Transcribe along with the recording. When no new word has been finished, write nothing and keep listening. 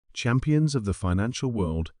Champions of the financial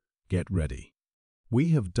world, get ready. We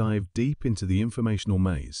have dived deep into the informational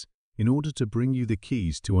maze in order to bring you the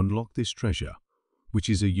keys to unlock this treasure, which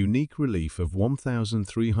is a unique relief of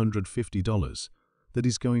 $1,350 that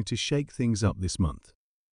is going to shake things up this month.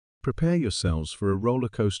 Prepare yourselves for a roller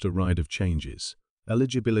coaster ride of changes,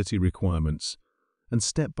 eligibility requirements, and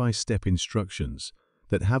step-by-step instructions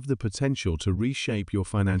that have the potential to reshape your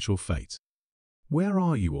financial fate. Where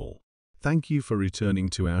are you all? Thank you for returning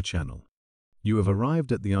to our channel. You have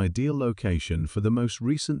arrived at the ideal location for the most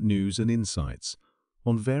recent news and insights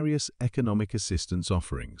on various economic assistance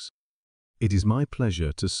offerings. It is my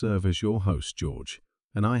pleasure to serve as your host, George,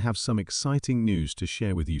 and I have some exciting news to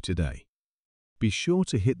share with you today. Be sure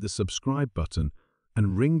to hit the subscribe button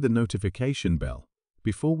and ring the notification bell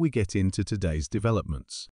before we get into today's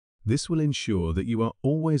developments. This will ensure that you are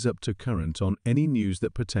always up to current on any news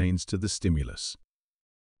that pertains to the stimulus.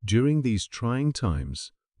 During these trying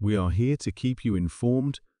times, we are here to keep you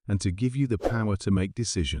informed and to give you the power to make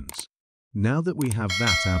decisions. Now that we have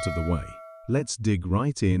that out of the way, let's dig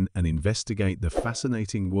right in and investigate the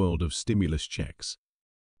fascinating world of stimulus checks.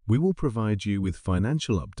 We will provide you with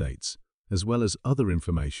financial updates as well as other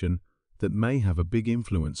information that may have a big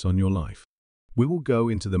influence on your life. We will go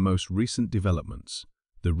into the most recent developments,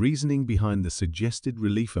 the reasoning behind the suggested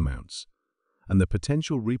relief amounts, and the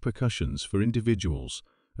potential repercussions for individuals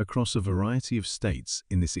across a variety of states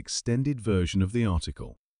in this extended version of the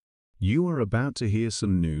article. You are about to hear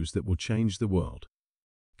some news that will change the world.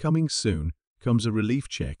 Coming soon comes a relief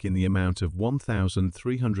check in the amount of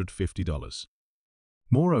 $1,350.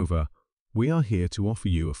 Moreover, we are here to offer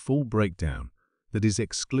you a full breakdown that is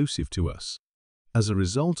exclusive to us. As a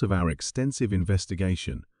result of our extensive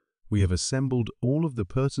investigation, we have assembled all of the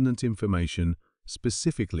pertinent information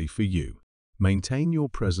specifically for you. Maintain your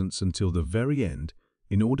presence until the very end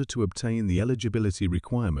in order to obtain the eligibility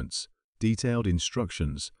requirements, detailed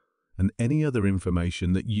instructions, and any other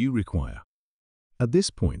information that you require. At this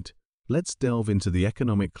point, let's delve into the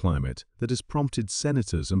economic climate that has prompted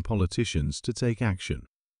senators and politicians to take action.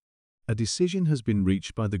 A decision has been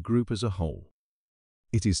reached by the group as a whole.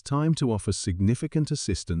 It is time to offer significant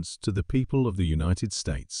assistance to the people of the United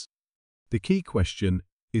States. The key question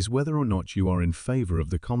is whether or not you are in favor of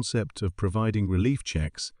the concept of providing relief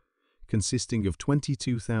checks consisting of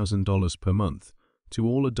 $22,000 per month to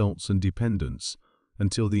all adults and dependents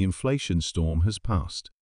until the inflation storm has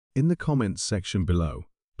passed. In the comments section below,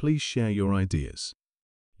 please share your ideas.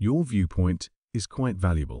 Your viewpoint is quite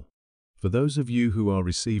valuable. For those of you who are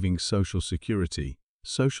receiving Social Security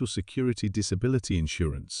Disability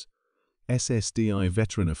Insurance, SSDI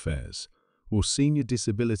Veteran Affairs, or Senior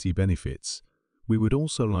Disability Benefits, we would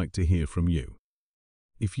also like to hear from you.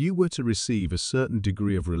 If you were to receive a certain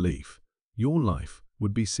degree of relief, your life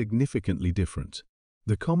would be significantly different.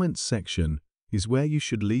 The comments section is where you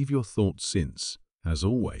should leave your thoughts since, as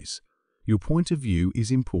always, your point of view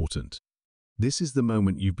is important. This is the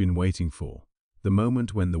moment you've been waiting for, the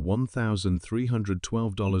moment when the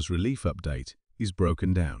 $1,312 relief update is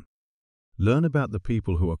broken down. Learn about the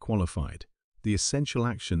people who are qualified, the essential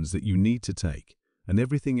actions that you need to take, and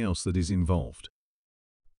everything else that is involved.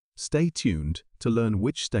 Stay tuned to learn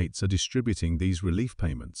which states are distributing these relief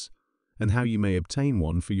payments and how you may obtain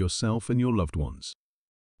one for yourself and your loved ones.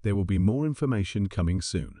 There will be more information coming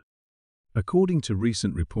soon. According to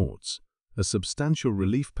recent reports, a substantial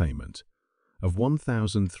relief payment of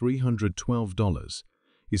 $1,312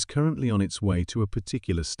 is currently on its way to a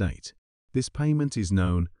particular state. This payment is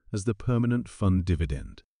known as the Permanent Fund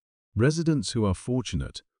Dividend. Residents who are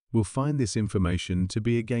fortunate will find this information to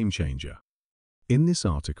be a game changer. In this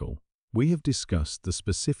article, we have discussed the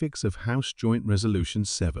specifics of House Joint Resolution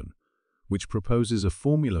 7, which proposes a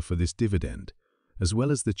formula for this dividend, as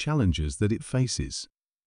well as the challenges that it faces.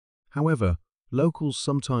 However, locals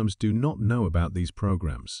sometimes do not know about these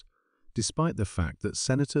programs, despite the fact that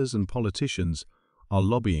senators and politicians are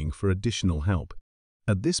lobbying for additional help.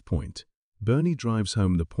 At this point, Bernie drives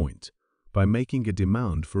home the point by making a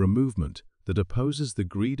demand for a movement that opposes the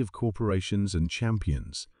greed of corporations and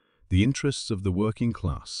champions the interests of the working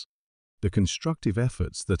class. The constructive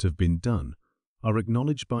efforts that have been done are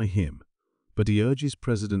acknowledged by him, but he urges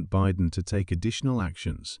President Biden to take additional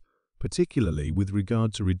actions, particularly with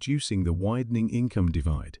regard to reducing the widening income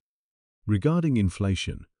divide. Regarding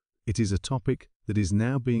inflation, it is a topic that is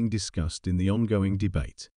now being discussed in the ongoing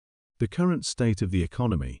debate. The current state of the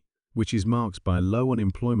economy, which is marked by low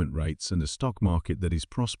unemployment rates and a stock market that is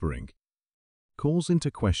prospering, calls into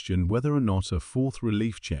question whether or not a fourth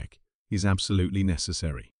relief check is absolutely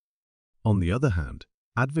necessary. On the other hand,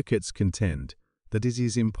 advocates contend that it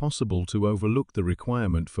is impossible to overlook the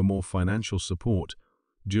requirement for more financial support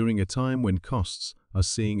during a time when costs are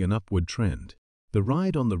seeing an upward trend. The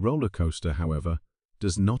ride on the roller coaster, however,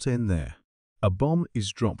 does not end there. A bomb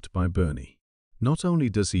is dropped by Bernie. Not only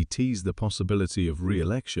does he tease the possibility of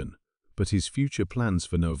re-election, but his future plans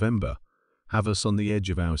for November have us on the edge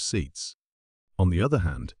of our seats. On the other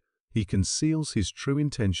hand, he conceals his true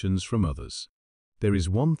intentions from others. There is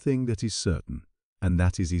one thing that is certain, and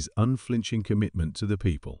that is his unflinching commitment to the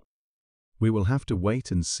people. We will have to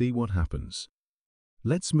wait and see what happens.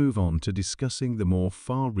 Let's move on to discussing the more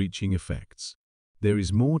far-reaching effects. There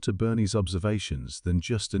is more to Bernie's observations than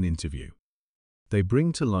just an interview. They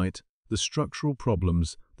bring to light the structural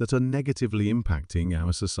problems that are negatively impacting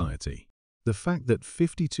our society. The fact that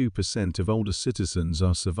 52% of older citizens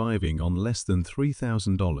are surviving on less than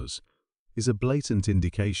 $3,000 is a blatant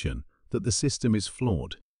indication that the system is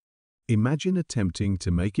flawed. Imagine attempting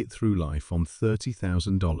to make it through life on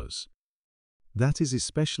 $30,000. That is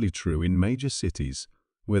especially true in major cities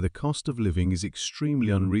where the cost of living is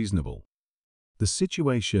extremely unreasonable. The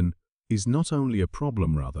situation is not only a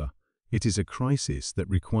problem, rather, it is a crisis that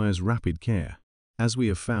requires rapid care. As we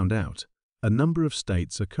have found out, a number of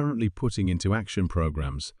states are currently putting into action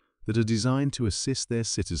programs that are designed to assist their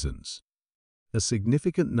citizens. A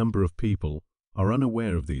significant number of people are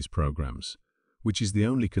unaware of these programs, which is the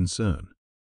only concern.